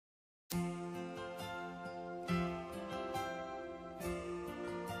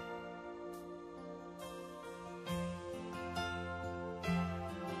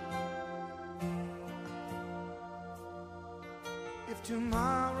If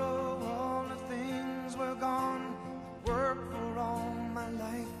tomorrow all the things were gone, worked for all my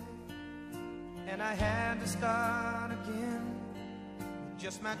life, and I had to start again with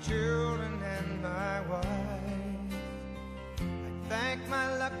just my children and my wife, I thank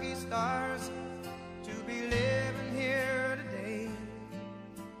my lucky stars to be living here today,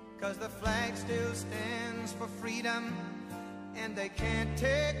 'cause the flag still stands for freedom, and they can't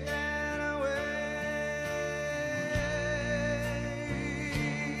take that away.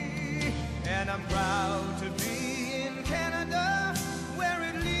 And I'm proud to be in Canada, where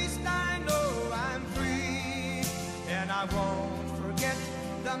at least I know I'm free. And I won't forget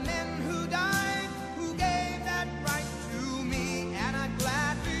the men who died, who gave that right to me. And I'd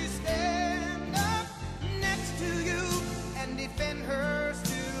gladly stand up next to you and defend her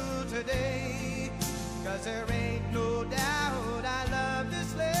still today, 'cause there ain't no doubt I love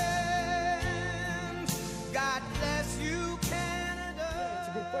this land. God bless you, Canada. It's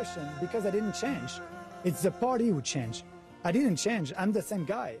a good question, because I didn't change. It's the party who changed. I didn't change. I'm the same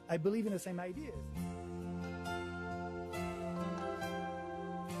guy. I believe in the same ideas.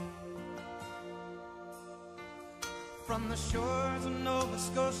 From the shores of Nova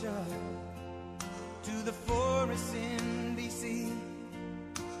Scotia to the forests in BC,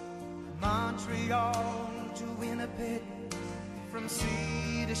 Montreal to Winnipeg, from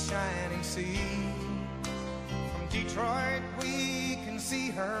sea to shining sea. From Detroit we can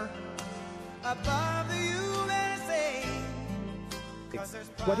see her above the USA.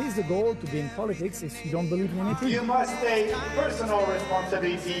 What is the goal to be in politics if you don't believe in anything? You must take personal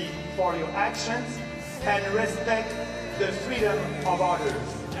responsibility for your actions and respect the freedom of others.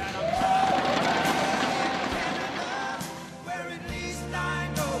 Where at least I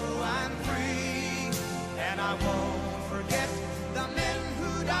know I'm free, and I won't forget the men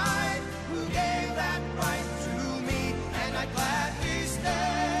who died, who gave that right to me. And I'd gladly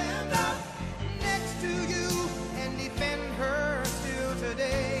stand up next to you and defend her still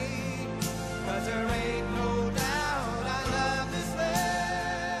today, 'cause there ain't no doubt I love this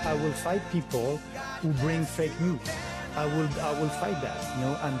land. I will fight people who bring fake news. I will fight that. You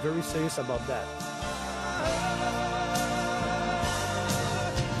know, I'm very serious about that.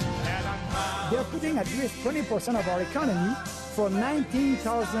 They're putting at least 20% of our economy for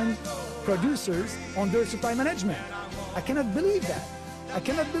 19,000 producers under supply management. I cannot believe that. I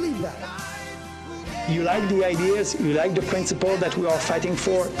cannot believe that. You like the ideas, you like the principle that we are fighting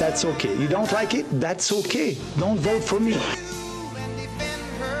for, that's okay. You don't like it, that's okay. Don't vote for me.